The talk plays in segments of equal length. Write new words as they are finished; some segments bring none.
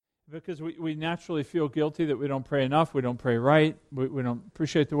because we naturally feel guilty that we don't pray enough, we don't pray right, we don't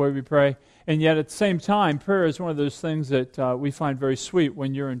appreciate the way we pray. And yet at the same time, prayer is one of those things that we find very sweet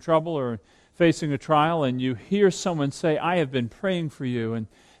when you're in trouble or facing a trial and you hear someone say, I have been praying for you, and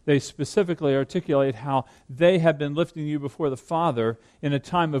they specifically articulate how they have been lifting you before the Father in a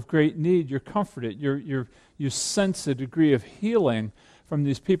time of great need. You're comforted. You sense a degree of healing from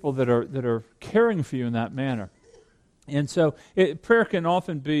these people that are caring for you in that manner. And so prayer can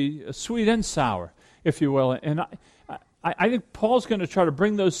often be sweet and sour, if you will. And I think Paul's going to try to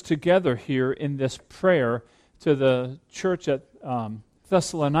bring those together here in this prayer to the church at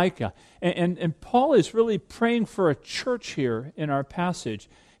Thessalonica. And Paul is really praying for a church here in our passage.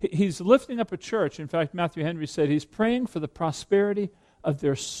 He's lifting up a church. In fact, Matthew Henry said he's praying for the prosperity of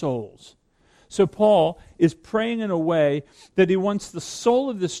their souls. So Paul is praying in a way that he wants the soul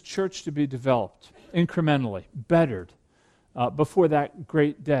of this church to be developed incrementally, bettered before that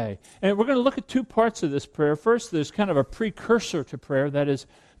great day. And we're going to look at two parts of this prayer. First, there's kind of a precursor to prayer, that is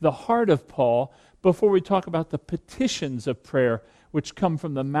the heart of Paul, before we talk about the petitions of prayer, which come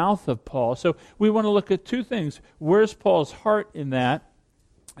from the mouth of Paul. So we want to look at two things. Where's Paul's heart in that?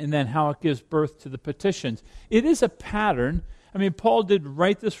 And then how it gives birth to the petitions. It is a pattern. I mean, Paul did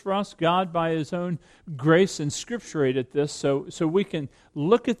write this for us. God, by his own grace, inscripturated this, so we can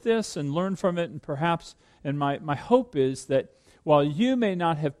look at this and learn from it, and perhaps, and my hope is that while you may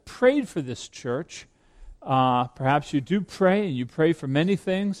not have prayed for this church, perhaps you do pray, and you pray for many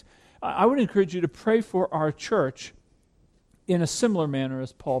things, I would encourage you to pray for our church in a similar manner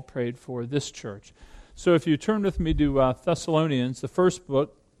as Paul prayed for this church. So if you turn with me to Thessalonians, the first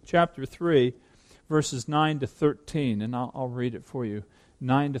book, chapter 3, verses 9 to 13, and I'll read it for you.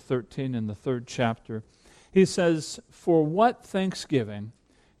 9 to 13 in the third chapter. He says, For what thanksgiving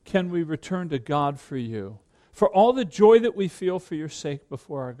can we return to God for you, for all the joy that we feel for your sake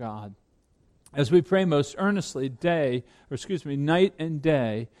before our God, as we pray most earnestly night and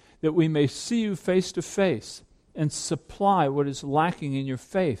day, that we may see you face to face and supply what is lacking in your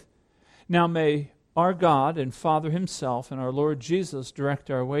faith. Now may our God and Father himself and our Lord Jesus direct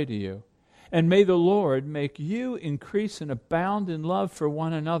our way to you. And may the Lord make you increase and abound in love for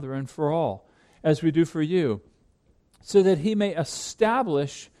one another and for all, as we do for you, so that he may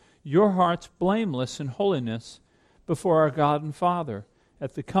establish your hearts blameless in holiness before our God and Father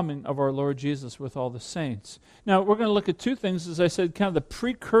at the coming of our Lord Jesus with all the saints. Now, we're going to look at two things, as I said, kind of the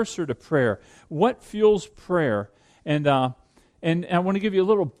precursor to prayer. What fuels prayer? And I want to give you a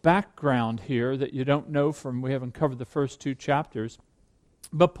little background here that you don't know from, we haven't covered the first two chapters.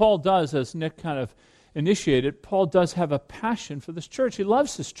 But Paul does, as Nick kind of initiated, Paul does have a passion for this church. He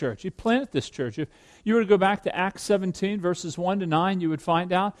loves this church. He planted this church. If you were to go back to Acts 17, verses 1 to 9, you would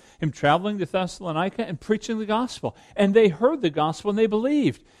find out him traveling to Thessalonica and preaching the gospel. And they heard the gospel and they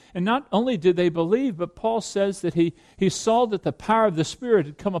believed. And not only did they believe, but Paul says that he saw that the power of the Spirit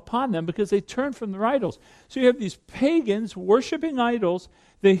had come upon them because they turned from their idols. So you have these pagans worshiping idols.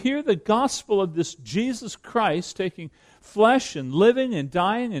 They hear the gospel of this Jesus Christ taking flesh and living and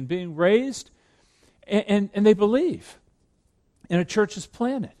dying and being raised, and they believe. And a church is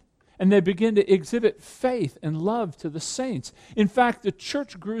planted. And they begin to exhibit faith and love to the saints. In fact, the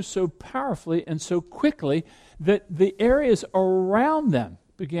church grew so powerfully and so quickly that the areas around them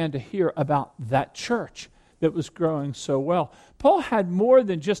began to hear about that church that was growing so well. Paul had more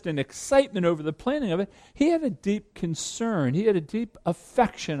than just an excitement over the planning of it. He had a deep concern. He had a deep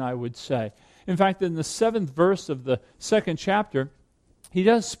affection, I would say. In fact, in the 7th verse of the 2nd chapter, he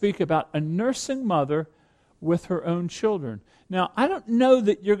does speak about a nursing mother with her own children. Now, I don't know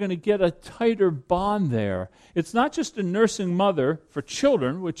that you're going to get a tighter bond there. It's not just a nursing mother for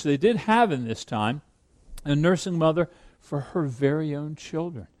children, which they did have in this time, a nursing mother for her very own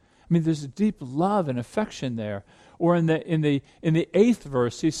children. I mean, there's a deep love and affection there. Or in the 8th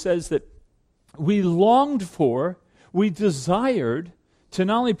verse, he says that we longed for, we desired to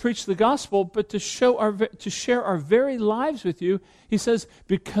not only preach the gospel, but to share our very lives with you. He says,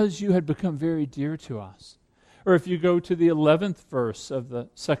 because you had become very dear to us. Or if you go to the 11th verse of the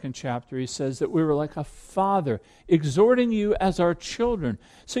 2nd chapter, he says that we were like a father, exhorting you as our children.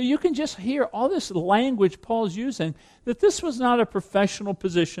 So you can just hear all this language Paul's using, that this was not a professional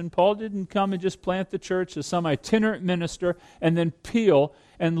position. Paul didn't come and just plant the church as some itinerant minister and then peel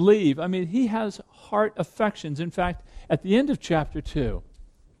and leave. I mean, he has heart affections. In fact, at the end of chapter 2,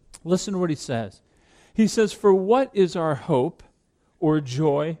 listen to what he says. He says, for what is our hope or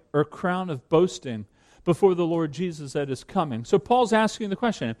joy or crown of boasting before the Lord Jesus at his coming? So Paul's asking the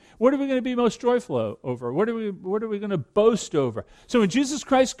question, what are we going to be most joyful over? What are we going to boast over? So when Jesus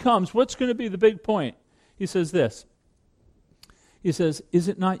Christ comes, what's going to be the big point? He says this. He says, is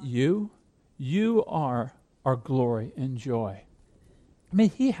it not you? You are our glory and joy. I mean,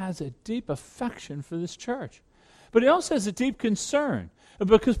 he has a deep affection for this church. But he also has a deep concern,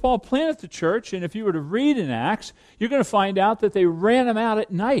 because Paul planted the church, and if you were to read in Acts, you're going to find out that they ran him out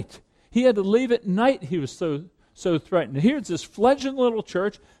at night. He had to leave at night. He was so threatened. Here's this fledgling little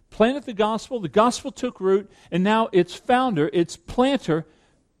church, planted the gospel took root, and now its founder, its planter,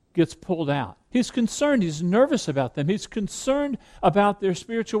 gets pulled out. He's concerned. He's nervous about them. He's concerned about their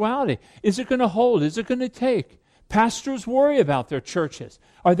spirituality. Is it going to hold? Is it going to take? Pastors worry about their churches.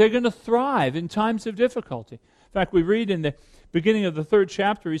 Are they going to thrive in times of difficulty? In fact, we read in the beginning of the 3rd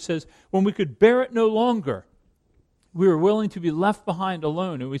chapter, he says, when we could bear it no longer, we were willing to be left behind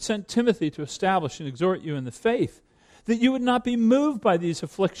alone, and we sent Timothy to establish and exhort you in the faith, that you would not be moved by these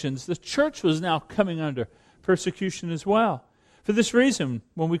afflictions. The church was now coming under persecution as well. For this reason,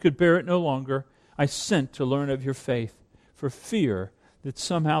 when we could bear it no longer, I sent to learn of your faith, for fear that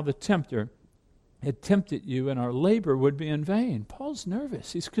somehow the tempter had tempted you and our labor would be in vain. Paul's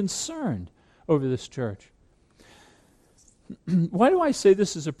nervous. He's concerned over this church. Why do I say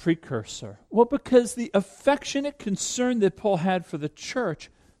this is a precursor? Well, because the affectionate concern that Paul had for the church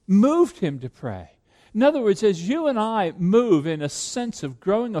moved him to pray. In other words, as you and I move in a sense of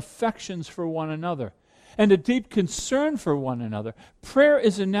growing affections for one another and a deep concern for one another, prayer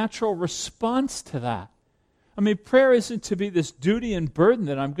is a natural response to that. I mean, prayer isn't to be this duty and burden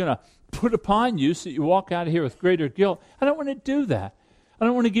that I'm going to put upon you so that you walk out of here with greater guilt. I don't want to do that. I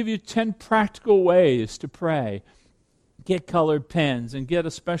don't want to give you 10 practical ways to pray. Get colored pens and get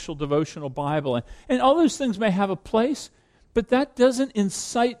a special devotional Bible. And all those things may have a place, but that doesn't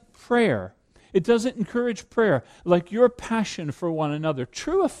incite prayer. It doesn't encourage prayer like your passion for one another.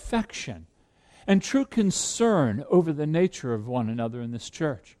 True affection and true concern over the nature of one another in this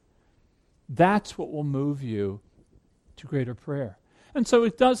church. That's what will move you to greater prayer. And so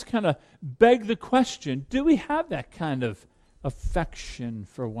it does kind of beg the question, do we have that kind of affection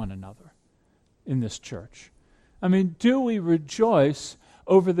for one another in this church? I mean, do we rejoice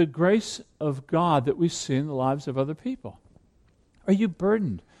over the grace of God that we see in the lives of other people? Are you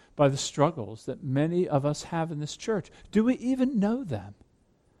burdened by the struggles that many of us have in this church? Do we even know them?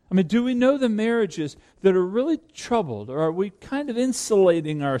 I mean, do we know the marriages that are really troubled, or are we kind of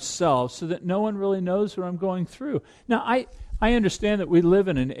insulating ourselves so that no one really knows what I'm going through? Now, I understand that we live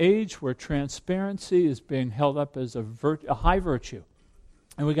in an age where transparency is being held up as a high virtue.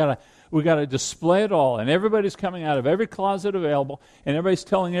 And we got to display it all, and everybody's coming out of every closet available, and everybody's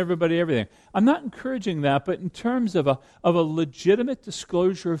telling everybody everything. I'm not encouraging that, but in terms of a legitimate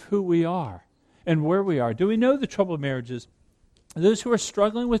disclosure of who we are and where we are. Do we know the troubled marriages? Those who are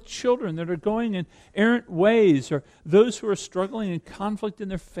struggling with children that are going in errant ways, or those who are struggling in conflict in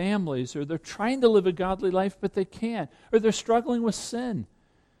their families, or they're trying to live a godly life but they can't, or they're struggling with sin.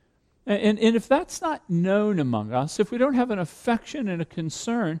 And if that's not known among us, if we don't have an affection and a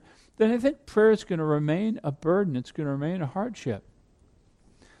concern, then I think prayer is going to remain a burden. It's going to remain a hardship.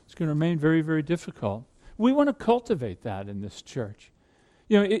 It's going to remain very, very difficult. We want to cultivate that in this church.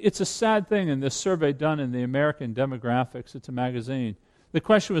 You know, it's a sad thing in this survey done in the American Demographics. It's a magazine. The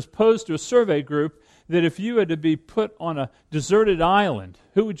question was posed to a survey group that if you had to be put on a deserted island,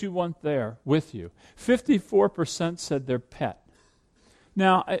 who would you want there with you? 54% said their pet.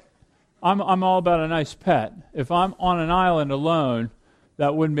 Now, I'm all about a nice pet. If I'm on an island alone,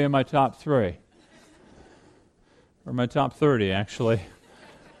 that wouldn't be in my top 3. Or my top 30, actually.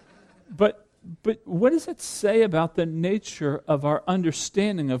 But what does it say about the nature of our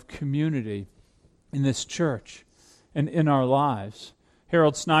understanding of community in this church and in our lives?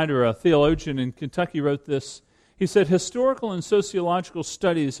 Harold Snyder, a theologian in Kentucky, wrote this. He said, historical and sociological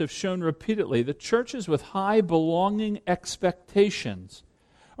studies have shown repeatedly that churches with high belonging expectations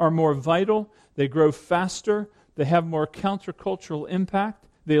are more vital, they grow faster, they have more countercultural impact,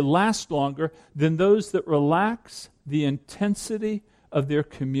 they last longer than those that relax the intensity of their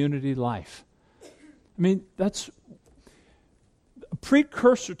community life. I mean, that's a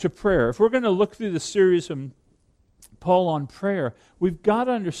precursor to prayer. If we're going to look through the series from Paul on prayer, we've got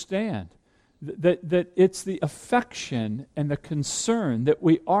to understand that it's the affection and the concern that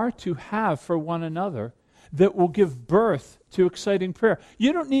we are to have for one another that will give birth to exciting prayer.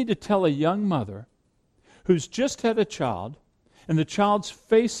 You don't need to tell a young mother who's just had a child and the child's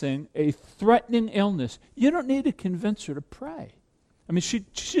facing a threatening illness. You don't need to convince her to pray. I mean, she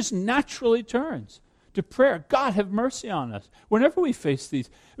just naturally turns to prayer. God, have mercy on us. Whenever we face these,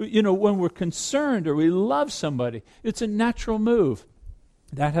 when we're concerned or we love somebody, it's a natural move.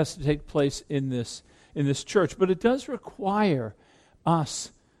 That has to take place in this church. But it does require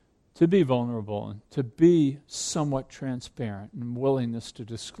us to be vulnerable and to be somewhat transparent and willingness to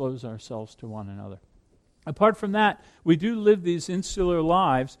disclose ourselves to one another. Apart from that, we do live these insular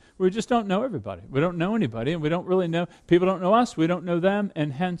lives where we just don't know everybody. We don't know anybody, and we don't really know, people don't know us, we don't know them,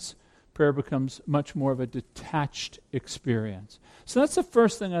 and hence prayer becomes much more of a detached experience. So that's the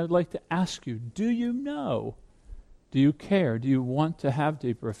first thing I'd like to ask you. Do you know? Do you care? Do you want to have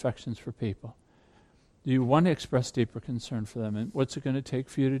deeper affections for people? Do you want to express deeper concern for them? And what's it going to take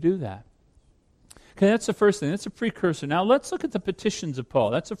for you to do that? Okay, that's the first thing. That's a precursor. Now let's look at the petitions of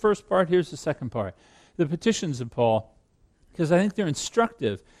Paul. That's the first part. Here's the second part. The petitions of Paul, because I think they're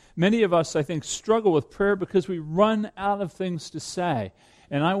instructive. Many of us, I think, struggle with prayer because we run out of things to say.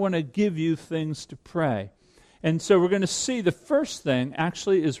 And I want to give you things to pray. And so we're going to see the first thing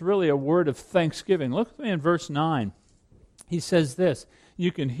actually is really a word of thanksgiving. Look with me in verse 9. He says this.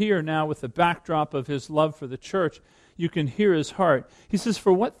 You can hear now with the backdrop of his love for the church, you can hear his heart. He says,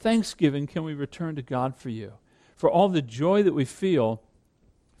 for what thanksgiving can we return to God for you? For all the joy that we feel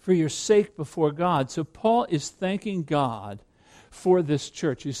for your sake before God. So Paul is thanking God for this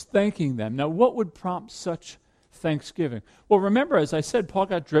church. He's thanking them. Now, what would prompt such thanksgiving? Well, remember, as I said, Paul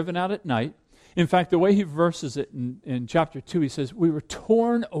got driven out at night. In fact, the way he verses it in chapter 2, he says, we were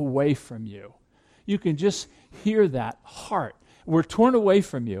torn away from you. You can just hear that heart. We're torn away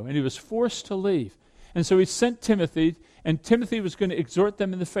from you. And he was forced to leave. And so he sent Timothy, and Timothy was going to exhort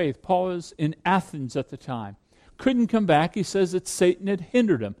them in the faith. Paul was in Athens at the time. Couldn't come back. He says that Satan had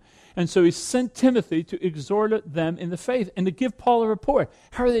hindered him. And so he sent Timothy to exhort them in the faith and to give Paul a report.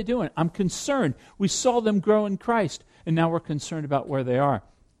 How are they doing? I'm concerned. We saw them grow in Christ, and now we're concerned about where they are.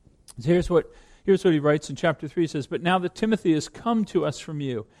 So here's what he writes in chapter 3. He says, but now that Timothy has come to us from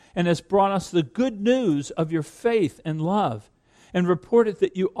you and has brought us the good news of your faith and love, and reported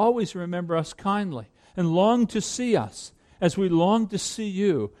that you always remember us kindly and long to see us as we long to see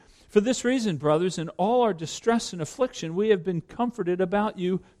you. For this reason, brothers, in all our distress and affliction, we have been comforted about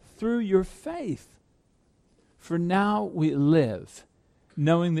you through your faith. For now we live,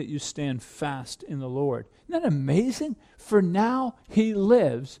 knowing that you stand fast in the Lord. Isn't that amazing? For now he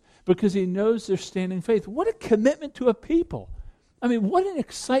lives because he knows they're standing faith. What a commitment to a people. I mean, what an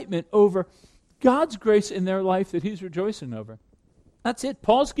excitement over God's grace in their life that he's rejoicing over. That's it.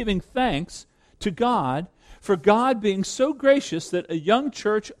 Paul's giving thanks to God for God being so gracious that a young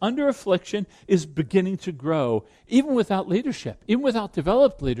church under affliction is beginning to grow. Even without leadership, even without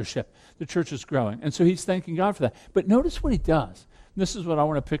developed leadership, the church is growing. And so he's thanking God for that. But notice what he does. This is what I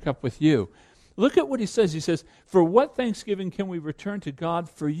want to pick up with you. Look at what he says. He says, for what thanksgiving can we return to God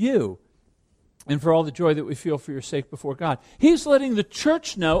for you and for all the joy that we feel for your sake before God? He's letting the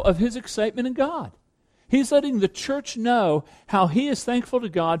church know of his excitement in God. He's letting the church know how he is thankful to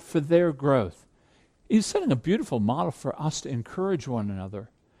God for their growth. He's setting a beautiful model for us to encourage one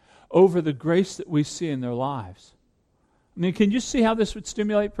another over the grace that we see in their lives. I mean, can you see how this would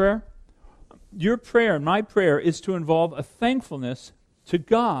stimulate prayer? Your prayer and my prayer is to involve a thankfulness to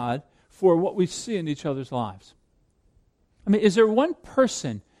God for what we see in each other's lives. I mean, is there one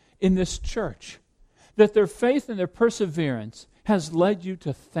person in this church that their faith and their perseverance has led you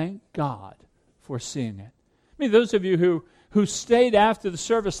to thank God for seeing it? I mean, those of you who stayed after the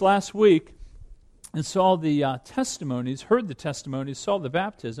service last week and saw the testimonies, heard the testimonies, saw the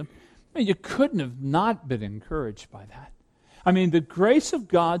baptism, I mean, you couldn't have not been encouraged by that. I mean, the grace of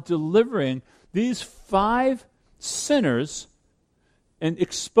God delivering these 5 sinners and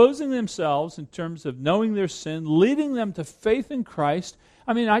exposing themselves in terms of knowing their sin, leading them to faith in Christ.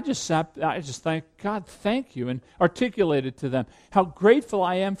 I mean, I just thank God, thank you, and articulated to them how grateful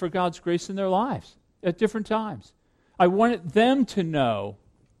I am for God's grace in their lives at different times. I wanted them to know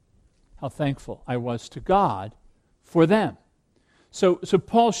how thankful I was to God for them. So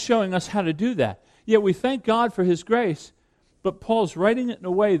Paul's showing us how to do that. Yeah, we thank God for his grace, but Paul's writing it in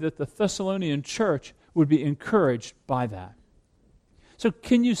a way that the Thessalonian church would be encouraged by that. So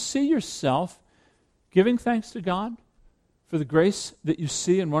can you see yourself giving thanks to God for the grace that you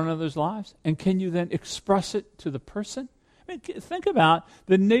see in one another's lives? And can you then express it to the person? I mean, think about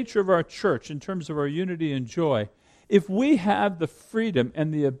the nature of our church in terms of our unity and joy. If we have the freedom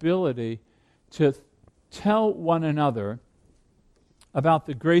and the ability to tell one another about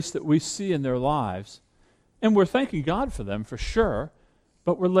the grace that we see in their lives, and we're thanking God for them for sure,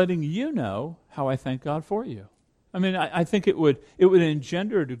 but we're letting you know how I thank God for you. I mean, I think it would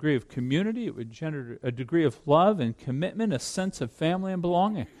engender a degree of community. It would engender a degree of love and commitment, a sense of family and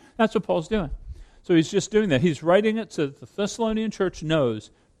belonging. That's what Paul's doing. So he's just doing that. He's writing it so that the Thessalonian church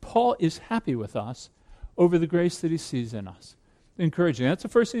knows Paul is happy with us over the grace that he sees in us. encouraging. That's the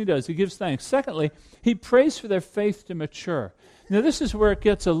first thing he does. He gives thanks. Secondly, he prays for their faith to mature. Now, this is where it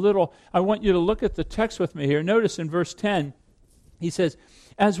gets a little, I want you to look at the text with me here. Notice in verse 10, he says,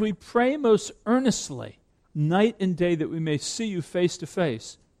 as we pray most earnestly, night and day, that we may see you face to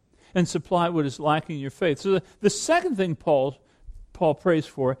face and supply what is lacking in your faith. So the second thing Paul prays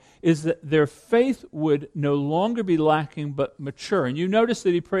for is that their faith would no longer be lacking but mature. And you notice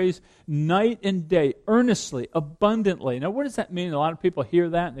that he prays night and day, earnestly, abundantly. Now, what does that mean? A lot of people hear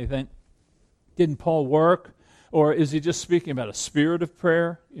that and they think, didn't Paul work? Or is he just speaking about a spirit of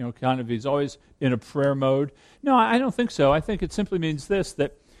prayer? You know, kind of he's always in a prayer mode. No, I don't think so. I think it simply means this,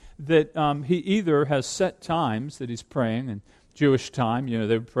 that he either has set times that he's praying, and Jewish time, you know,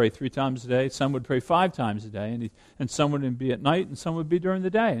 they would pray 3 times a day. Some would pray 5 times a day, and some would be at night, and some would be during the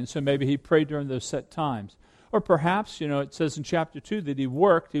day. And so maybe he prayed during those set times. Or perhaps, you know, it says in chapter 2 that he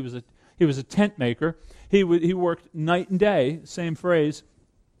worked. He was a tent maker. He worked night and day, same phrase.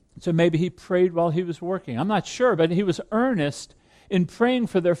 So maybe he prayed while he was working. I'm not sure, but he was earnest in praying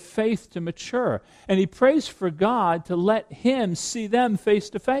for their faith to mature. And he prays for God to let him see them face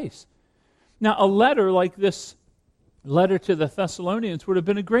to face. Now, a letter like this letter to the Thessalonians would have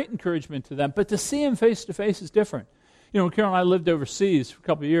been a great encouragement to them, but to see him face to face is different. You know, when Carol and I lived overseas for a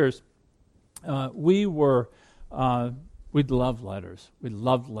couple of years, we'd love letters. We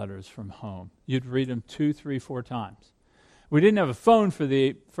loved letters from home. You'd read them 2, 3, 4 times. We didn't have a phone for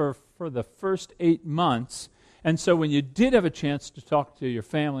the first 8 months, and so when you did have a chance to talk to your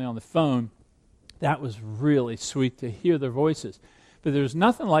family on the phone, that was really sweet to hear their voices. But there's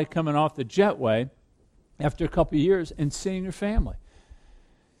nothing like coming off the jetway after a couple of years and seeing your family.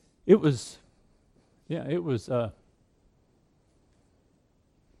 It was a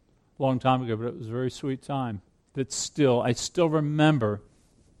long time ago, but it was a very sweet time. I still remember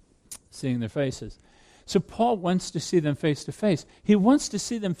seeing their faces. So Paul wants to see them face to face. He wants to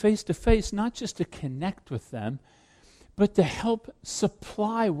see them face to face, not just to connect with them, but to help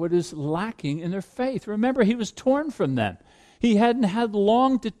supply what is lacking in their faith. Remember, he was torn from them. He hadn't had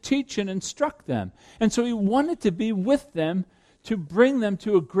long to teach and instruct them. And so he wanted to be with them to bring them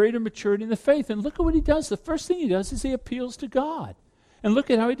to a greater maturity in the faith. And look at what he does. The first thing he does is he appeals to God. And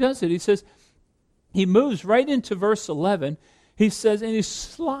look at how he does it. He says, he moves right into verse 11. He says, and he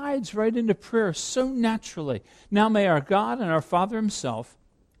slides right into prayer so naturally. Now may our God and our Father himself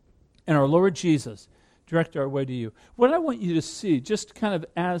and our Lord Jesus direct our way to you. What I want you to see, just kind of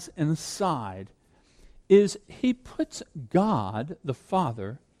as an aside, is he puts God, the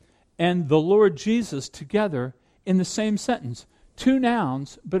Father, and the Lord Jesus together in the same sentence. 2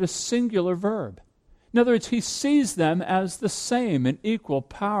 nouns, but a singular verb. In other words, he sees them as the same in equal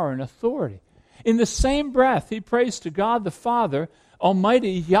power and authority. In the same breath, he prays to God the Father,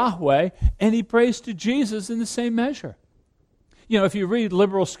 Almighty Yahweh, and he prays to Jesus in the same measure. You know, if you read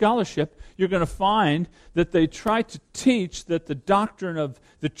liberal scholarship, you're going to find that they try to teach that the doctrine of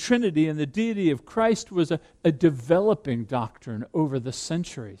the Trinity and the deity of Christ was a developing doctrine over the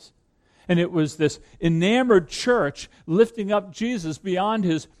centuries. And it was this enamored church lifting up Jesus beyond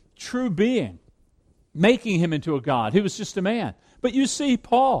his true being, making him into a God. He was just a man. But you see,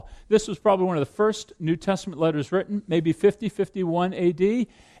 Paul, this was probably one of the first New Testament letters written, maybe 50, 51 AD,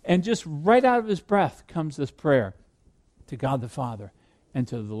 and just right out of his breath comes this prayer to God the Father and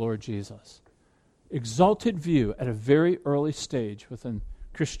to the Lord Jesus. Exalted view at a very early stage within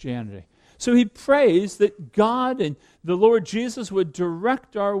Christianity. So he prays that God and the Lord Jesus would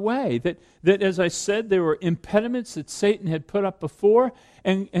direct our way, that as I said, there were impediments that Satan had put up before,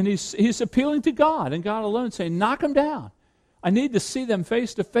 and he's appealing to God and God alone, saying, knock them down. I need to see them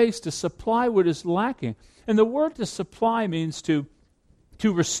face to face to supply what is lacking. And the word to supply means to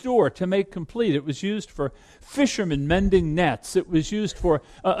restore, to make complete. It was used for fishermen mending nets. It was used for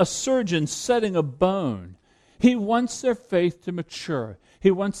a surgeon setting a bone. He wants their faith to mature. He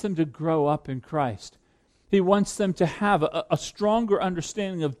wants them to grow up in Christ. He wants them to have a stronger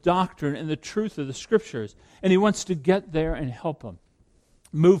understanding of doctrine and the truth of the Scriptures. And he wants to get there and help them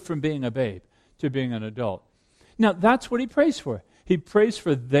move from being a babe to being an adult. Now, that's what he prays for. He prays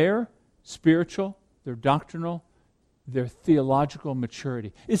for their spiritual, their doctrinal, their theological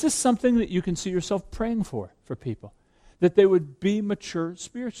maturity. Is this something that you can see yourself praying for people? That they would be mature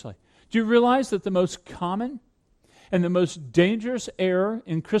spiritually? Do you realize that the most common and the most dangerous error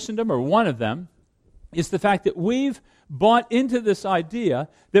in Christendom, or one of them, is the fact that we've bought into this idea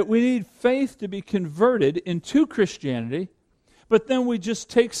that we need faith to be converted into Christianity, but then we just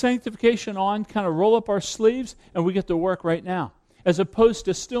take sanctification on, kind of roll up our sleeves, and we get to work right now, as opposed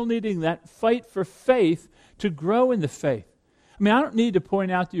to still needing that fight for faith to grow in the faith. I mean, I don't need to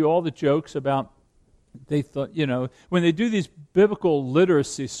point out to you all the jokes about they thought, when they do these biblical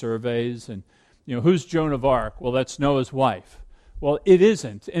literacy surveys and, who's Joan of Arc? Well, that's Noah's wife. Well, it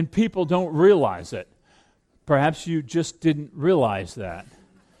isn't, and people don't realize it. Perhaps you just didn't realize that.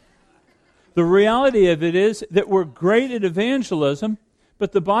 The reality of it is that we're great at evangelism,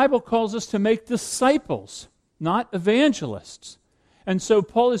 but the Bible calls us to make disciples, not evangelists. And so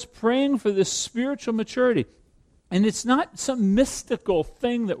Paul is praying for this spiritual maturity. And it's not some mystical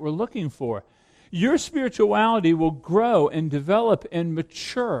thing that we're looking for. Your spirituality will grow and develop and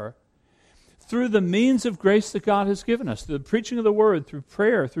mature through the means of grace that God has given us, through the preaching of the Word, through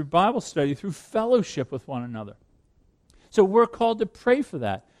prayer, through Bible study, through fellowship with one another. So we're called to pray for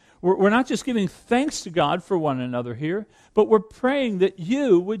that. We're not just giving thanks to God for one another here, but we're praying that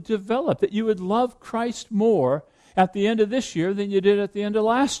you would develop, that you would love Christ more at the end of this year than you did at the end of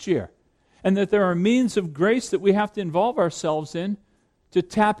last year. And that there are means of grace that we have to involve ourselves in to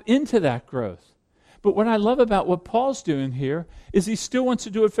tap into that growth. But what I love about what Paul's doing here is he still wants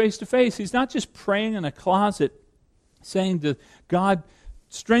to do it face to face. He's not just praying in a closet saying to God,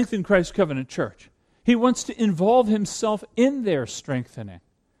 strengthen Christ's covenant church. He wants to involve himself in their strengthening.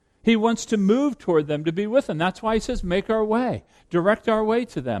 He wants to move toward them to be with them. That's why he says, make our way, direct our way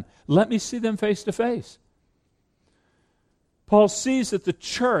to them. Let me see them face to face. Paul sees that the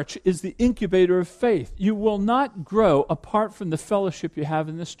church is the incubator of faith. You will not grow apart from the fellowship you have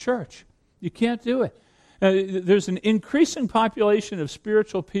in this church. You can't do it. There's an increasing population of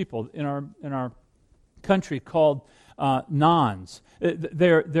spiritual people in our country called nones.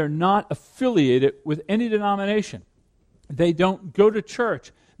 They're not affiliated with any denomination. They don't go to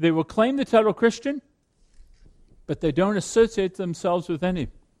church. They will claim the title Christian, but they don't associate themselves with any. In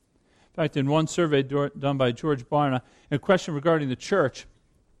fact, in one survey done by George Barna, a question regarding the church,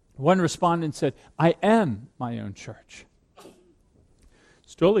 one respondent said, I am my own church.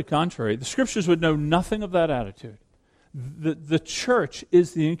 It's totally contrary. The Scriptures would know nothing of that attitude. The church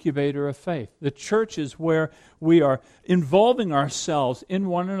is the incubator of faith. The church is where we are involving ourselves in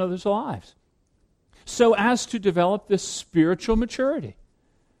one another's lives so as to develop this spiritual maturity.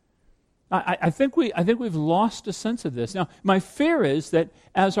 I think we've lost a sense of this. Now, my fear is that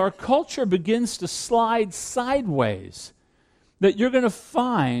as our culture begins to slide sideways, that you're going to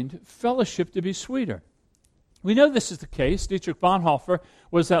find fellowship to be sweeter. We know this is the case. Dietrich Bonhoeffer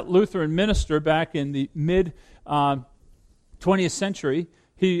was that Lutheran minister back in the mid-20th century.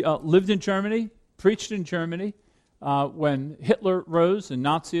 He lived in Germany, preached in Germany. When Hitler rose and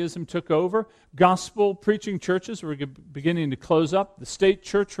Nazism took over, gospel preaching churches were beginning to close up. The state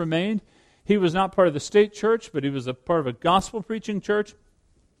church remained. He was not part of the state church, but he was a part of a gospel preaching church,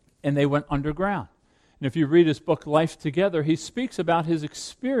 and they went underground. And if you read his book, Life Together, he speaks about his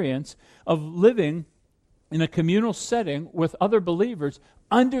experience of living in a communal setting with other believers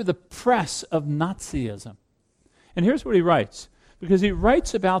under the press of Nazism. And here's what he writes, because he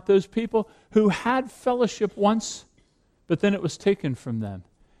writes about those people who had fellowship once, but then it was taken from them,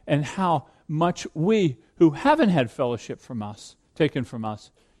 and how much we who haven't had fellowship taken from us,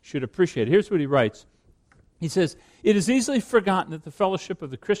 should appreciate it. Here's what he writes. He says, it is easily forgotten that the fellowship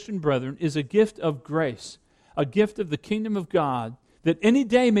of the Christian brethren is a gift of grace, a gift of the kingdom of God, that any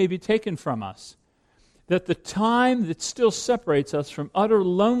day may be taken from us, that the time that still separates us from utter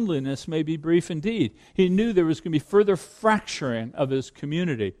loneliness may be brief indeed. He knew there was going to be further fracturing of his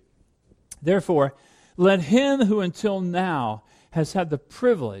community. Therefore, let him who until now has had the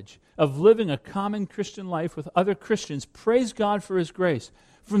privilege of living a common Christian life with other Christians praise God for his grace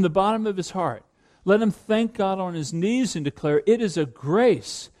from the bottom of his heart. Let him thank God on his knees and declare, it is a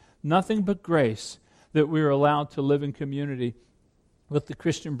grace, nothing but grace, that we are allowed to live in community with the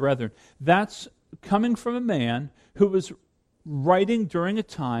Christian brethren. That's coming from a man who was writing during a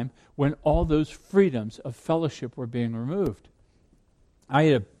time when all those freedoms of fellowship were being removed.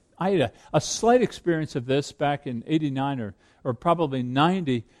 I had a slight experience of this back in 89 or probably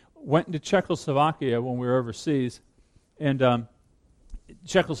 90. Went into Czechoslovakia when we were overseas, and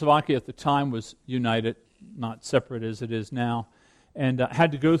Czechoslovakia at the time was united, not separate as it is now, and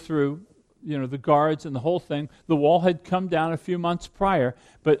had to go through, the guards and the whole thing. The wall had come down a few months prior,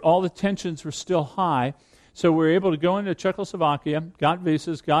 but all the tensions were still high. So we were able to go into Czechoslovakia, got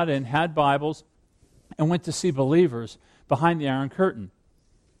visas, got in, had Bibles, and went to see believers behind the Iron Curtain.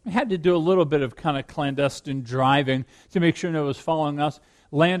 I had to do a little bit of kind of clandestine driving to make sure no one was following us.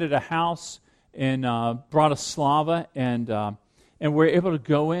 Landed a house in Bratislava, and we're able to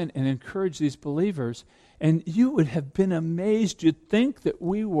go in and encourage these believers. And you would have been amazed. You'd think that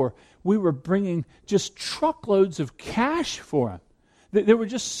we were bringing just truckloads of cash for them. They were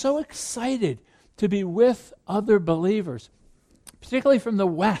just so excited to be with other believers, particularly from the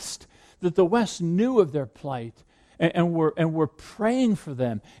West. that the West knew of their plight and were praying for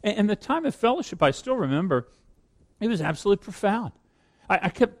them. And the time of fellowship, I still remember, it was absolutely profound. I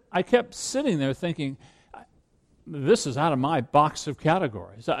kept sitting there thinking, this is out of my box of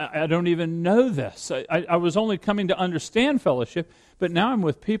categories. I don't even know this. I was only coming to understand fellowship, but now I'm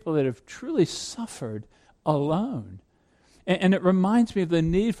with people that have truly suffered alone. And it reminds me of the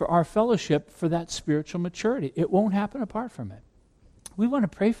need for our fellowship for that spiritual maturity. It won't happen apart from it. We want to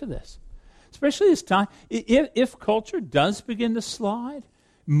pray for this, especially this time. If culture does begin to slide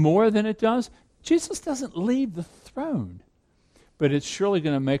more than it does, Jesus doesn't leave the throne, but it's surely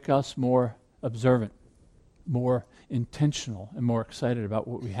going to make us more observant, more intentional, and more excited about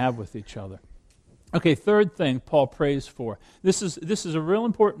what we have with each other. Okay, third thing Paul prays for. This is a real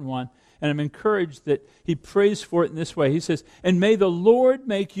important one, and I'm encouraged that he prays for it in this way. He says, "And may the Lord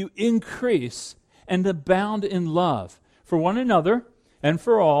make you increase and abound in love for one another and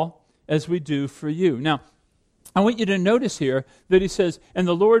for all, as we do for you." Now, I want you to notice here that he says, "And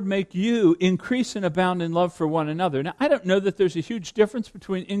the Lord make you increase and abound in love for one another." Now, I don't know that there's a huge difference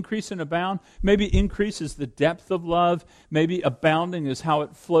between increase and abound. Maybe increase is the depth of love. Maybe abounding is how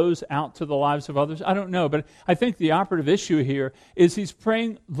it flows out to the lives of others. I don't know, but I think the operative issue here is he's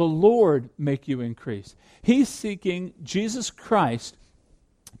praying, the Lord make you increase. He's seeking Jesus Christ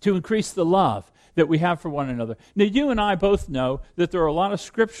to increase the love that we have for one another. Now, you and I both know that there are a lot of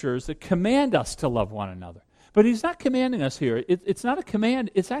scriptures that command us to love one another. But he's not commanding us here. It's not a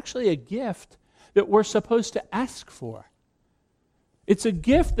command. It's actually a gift that we're supposed to ask for. It's a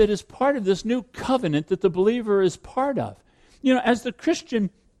gift that is part of this new covenant that the believer is part of. You know, as the Christian,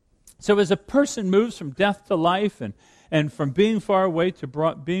 so as a person moves from death to life and from being far away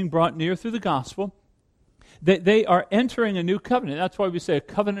to being brought near through the gospel, they are entering a new covenant. That's why we say a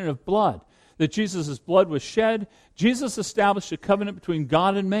covenant of blood. That Jesus' blood was shed. Jesus established a covenant between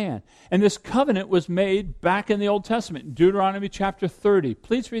God and man. And this covenant was made back in the Old Testament, in Deuteronomy chapter 30.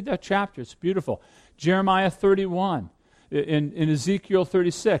 Please read that chapter. It's beautiful. Jeremiah 31, in Ezekiel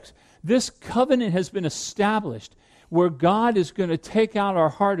 36. This covenant has been established where God is going to take out our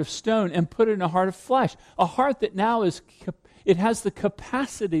heart of stone and put it in a heart of flesh. A heart that now it has the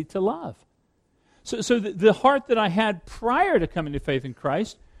capacity to love. So the heart that I had prior to coming to faith in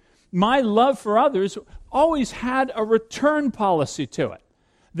Christ, my love for others always had a return policy to it.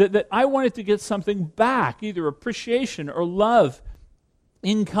 That I wanted to get something back, either appreciation or love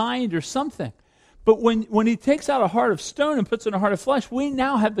in kind or something. But when he takes out a heart of stone and puts in a heart of flesh, we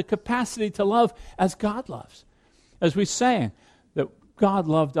now have the capacity to love as God loves. As we sang, that God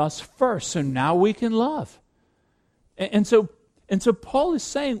loved us first, so now we can love. And so Paul is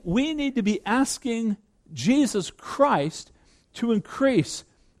saying we need to be asking Jesus Christ to increase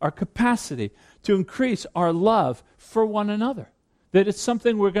our capacity, to increase our love for one another. That it's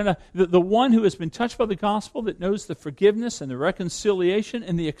something we're going to, the one who has been touched by the gospel, that knows the forgiveness and the reconciliation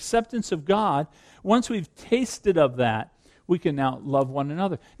and the acceptance of God, once we've tasted of that, we can now love one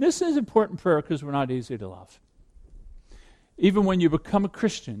another. This is important prayer because we're not easy to love. Even when you become a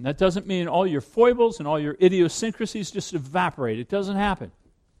Christian, that doesn't mean all your foibles and all your idiosyncrasies just evaporate. It doesn't happen.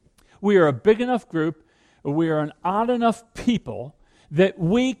 We are a big enough group, we are an odd enough people that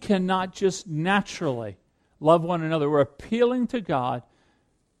we cannot just naturally love one another. We're appealing to God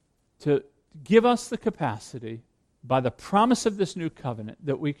to give us the capacity, by the promise of this new covenant,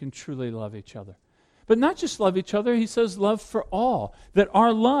 that we can truly love each other. But not just love each other, he says love for all. That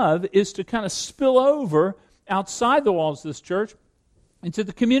our love is to kind of spill over outside the walls of this church into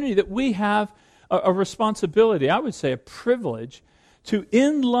the community, that we have a responsibility, I would say a privilege, to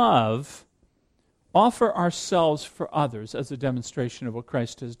in love offer ourselves for others as a demonstration of what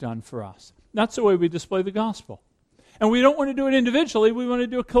Christ has done for us. That's the way we display the gospel. And we don't want to do it individually, we want to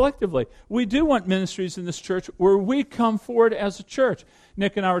do it collectively. We do want ministries in this church where we come forward as a church.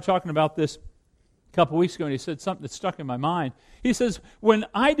 Nick and I were talking about this a couple weeks ago, and he said something that stuck in my mind. He says, when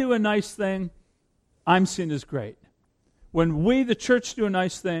I do a nice thing, I'm seen as great. When we, the church, do a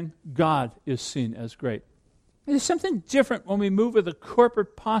nice thing, God is seen as great. There's something different when we move with a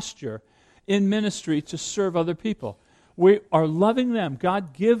corporate posture in ministry to serve other people. We are loving them.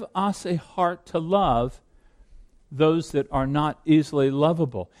 God, give us a heart to love those that are not easily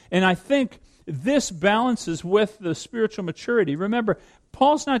lovable. And I think this balances with the spiritual maturity. Remember,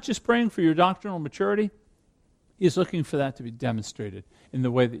 Paul's not just praying for your doctrinal maturity. He's looking for that to be demonstrated in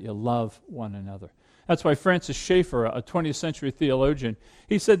the way that you love one another. That's why Francis Schaeffer, a 20th century theologian,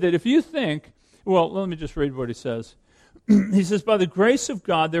 he said that if you think, well, let me just read what he says. He says, by the grace of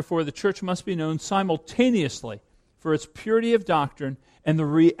God, therefore, the church must be known simultaneously for its purity of doctrine and the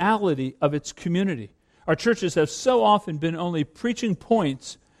reality of its community. Our churches have so often been only preaching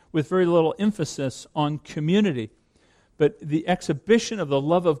points with very little emphasis on community. But the exhibition of the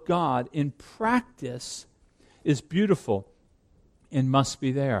love of God in practice is beautiful and must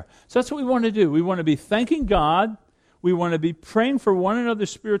be there. So that's what we want to do. We want to be thanking God. We want to be praying for one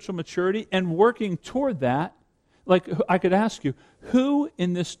another's spiritual maturity and working toward that. Like I could ask you, who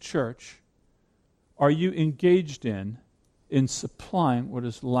in this church are you engaged in supplying what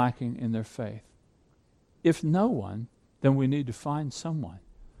is lacking in their faith? If no one, then we need to find someone.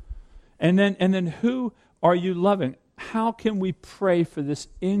 And then who are you loving? How can we pray for this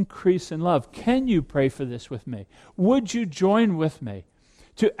increase in love? Can you pray for this with me? Would you join with me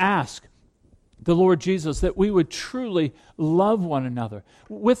to ask the Lord Jesus that we would truly love one another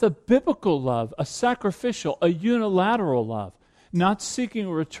with a biblical love, a sacrificial, a unilateral love, not seeking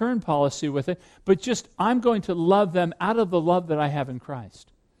a return policy with it, but just I'm going to love them out of the love that I have in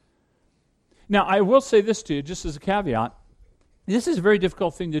Christ. Now, I will say this to you, just as a caveat. This is a very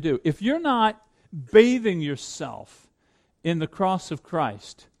difficult thing to do. If you're not bathing yourself in the cross of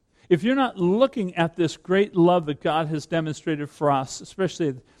Christ, if you're not looking at this great love that God has demonstrated for us,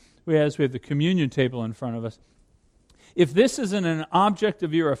 especially as we have the communion table in front of us, if this isn't an object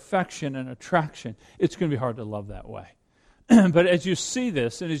of your affection and attraction, it's going to be hard to love that way. But as you see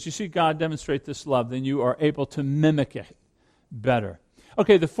this, and as you see God demonstrate this love, then you are able to mimic it better.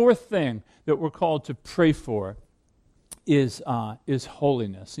 Okay, the fourth thing that we're called to pray for is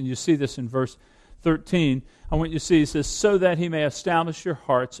holiness. And you see this in verse 13. I want you to see, he says, so that he may establish your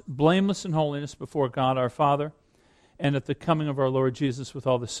hearts blameless in holiness before God our Father and at the coming of our Lord Jesus with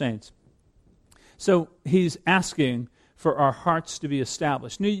all the saints. So he's asking for our hearts to be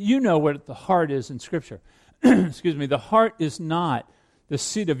established. Now, you know what the heart is in Scripture. Excuse me. The heart is not the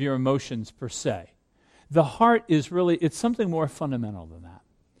seat of your emotions per se. The heart is really, it's something more fundamental than that.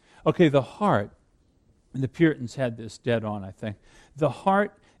 Okay, the heart, and the Puritans had this dead on, I think. The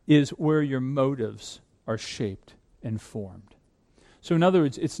heart is where your motives are shaped and formed. So in other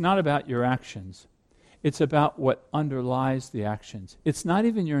words, it's not about your actions. It's about what underlies the actions. It's not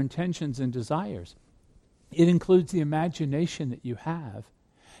even your intentions and desires. It includes the imagination that you have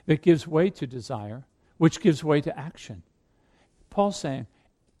that gives way to desire, which gives way to action. Paul's saying,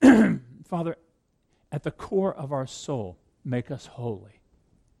 Father, at the core of our soul, make us holy.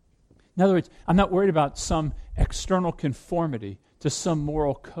 In other words, I'm not worried about some external conformity to some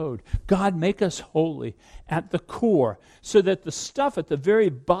moral code. God, make us holy at the core so that the stuff at the very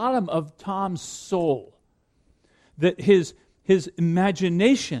bottom of Tom's soul, that his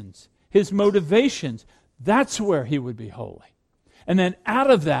imaginations, his motivations, that's where he would be holy. And then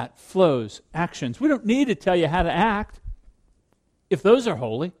out of that flows actions. We don't need to tell you how to act if those are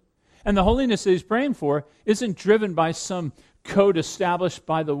holy. And the holiness that he's praying for isn't driven by some code established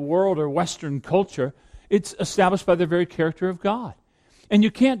by the world or Western culture. It's established by the very character of God. And you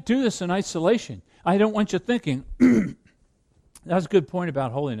can't do this in isolation. I don't want you thinking, that's a good point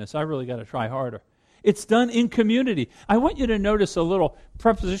about holiness. I really got to try harder. It's done in community. I want you to notice a little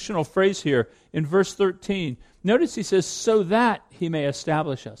prepositional phrase here in verse 13. Notice he says, so that he may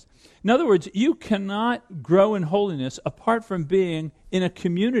establish us. In other words, you cannot grow in holiness apart from being in a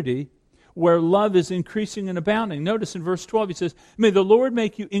community where love is increasing and abounding. Notice in verse 12 he says, may the Lord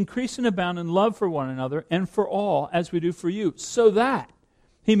make you increase and abound in love for one another and for all as we do for you, so that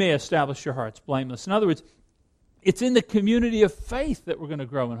he may establish your hearts blameless. In other words, it's in the community of faith that we're going to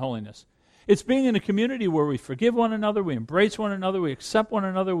grow in holiness. It's being in a community where we forgive one another, we embrace one another, we accept one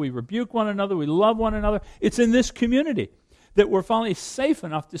another, we rebuke one another, we love one another. It's in this community that we're finally safe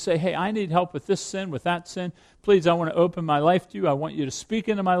enough to say, hey, I need help with this sin, with that sin. Please, I want to open my life to you. I want you to speak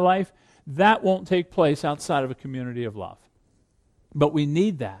into my life. That won't take place outside of a community of love. But we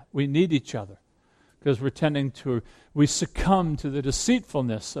need that. We need each other because we succumb to the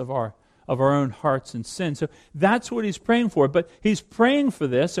deceitfulness of our own hearts and sin. So that's what he's praying for. But he's praying for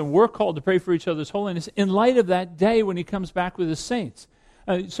this, and we're called to pray for each other's holiness in light of that day when he comes back with his saints.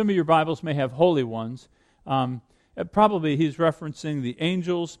 Some of your Bibles may have holy ones. Probably he's referencing the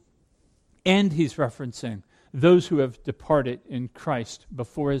angels, and he's referencing those who have departed in Christ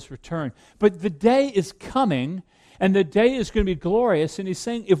before his return. But the day is coming, and the day is going to be glorious, and he's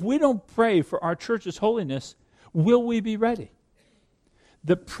saying, if we don't pray for our church's holiness, will we be ready?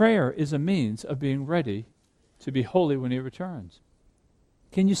 The prayer is a means of being ready to be holy when he returns.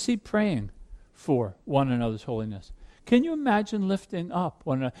 Can you see praying for one another's holiness? Can you imagine lifting up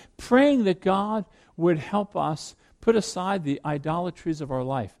one another, praying that God would help us put aside the idolatries of our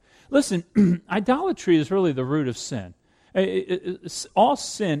life? Listen, idolatry is really the root of sin. All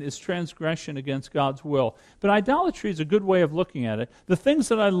sin is transgression against God's will. But idolatry is a good way of looking at it. The things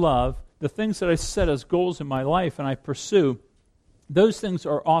that I love, the things that I set as goals in my life and I pursue, those things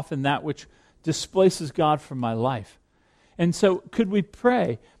are often that which displaces God from my life. And so could we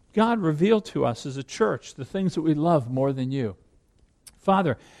pray, God, reveal to us as a church the things that we love more than you.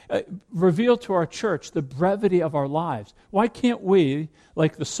 Father, reveal to our church the brevity of our lives. Why can't we,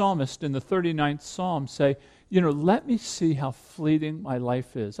 like the psalmist in the 39th Psalm, say, let me see how fleeting my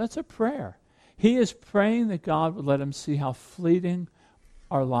life is. That's a prayer. He is praying that God would let him see how fleeting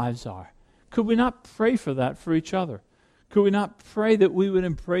our lives are. Could we not pray for that for each other? Could we not pray that we would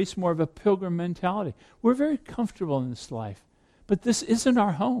embrace more of a pilgrim mentality? We're very comfortable in this life, but this isn't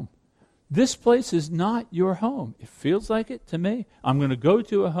our home. This place is not your home. It feels like it to me. I'm going to go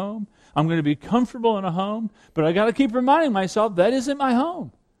to a home. I'm going to be comfortable in a home, but I got to keep reminding myself that isn't my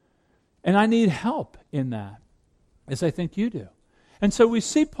home. And I need help in that, as I think you do. And so we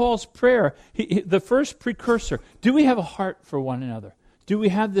see Paul's prayer, the first precursor. Do we have a heart for one another? Do we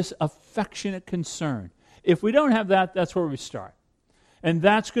have this affectionate concern? If we don't have that, that's where we start. And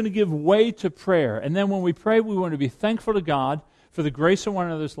that's going to give way to prayer. And then when we pray, we want to be thankful to God for the grace of one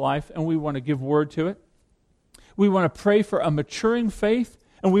another's life, and we want to give word to it. We want to pray for a maturing faith,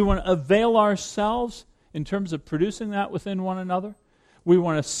 and we want to avail ourselves in terms of producing that within one another. We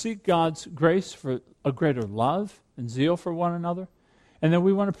want to seek God's grace for a greater love and zeal for one another. And then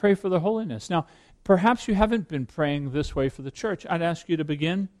we want to pray for the holiness. Now, perhaps you haven't been praying this way for the church. I'd ask you to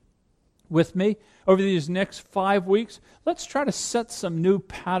begin with me over these next 5 weeks. Let's try to set some new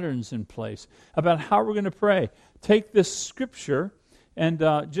patterns in place about how we're going to pray. Take this scripture and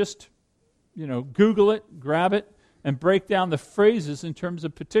just, Google it, grab it, and break down the phrases in terms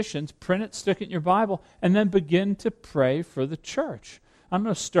of petitions, print it, stick it in your Bible, and then begin to pray for the church. I'm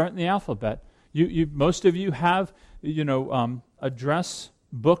going to start in the alphabet. Most of you have, address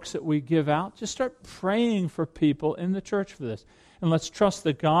books that we give out. Just start praying for people in the church for this. And let's trust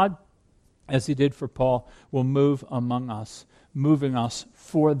that God, as he did for Paul, will move among us, moving us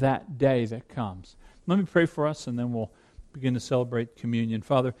for that day that comes. Let me pray for us, and then we'll begin to celebrate communion.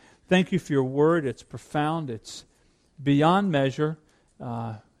 Father, thank you for your word. It's profound. It's beyond measure.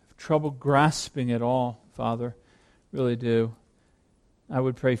 Trouble grasping it all, Father. Really do. I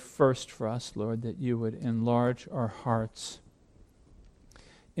would pray first for us, Lord, that you would enlarge our hearts.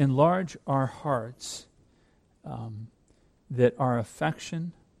 Enlarge our hearts, that our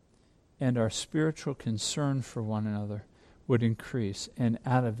affection and our spiritual concern for one another would increase. And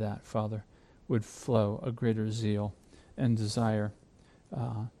out of that, Father, would flow a greater zeal and desire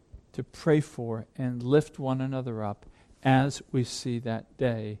to pray for and lift one another up as we see that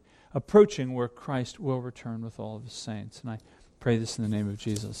day approaching where Christ will return with all of his saints. And I pray this in the name of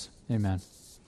Jesus. Amen.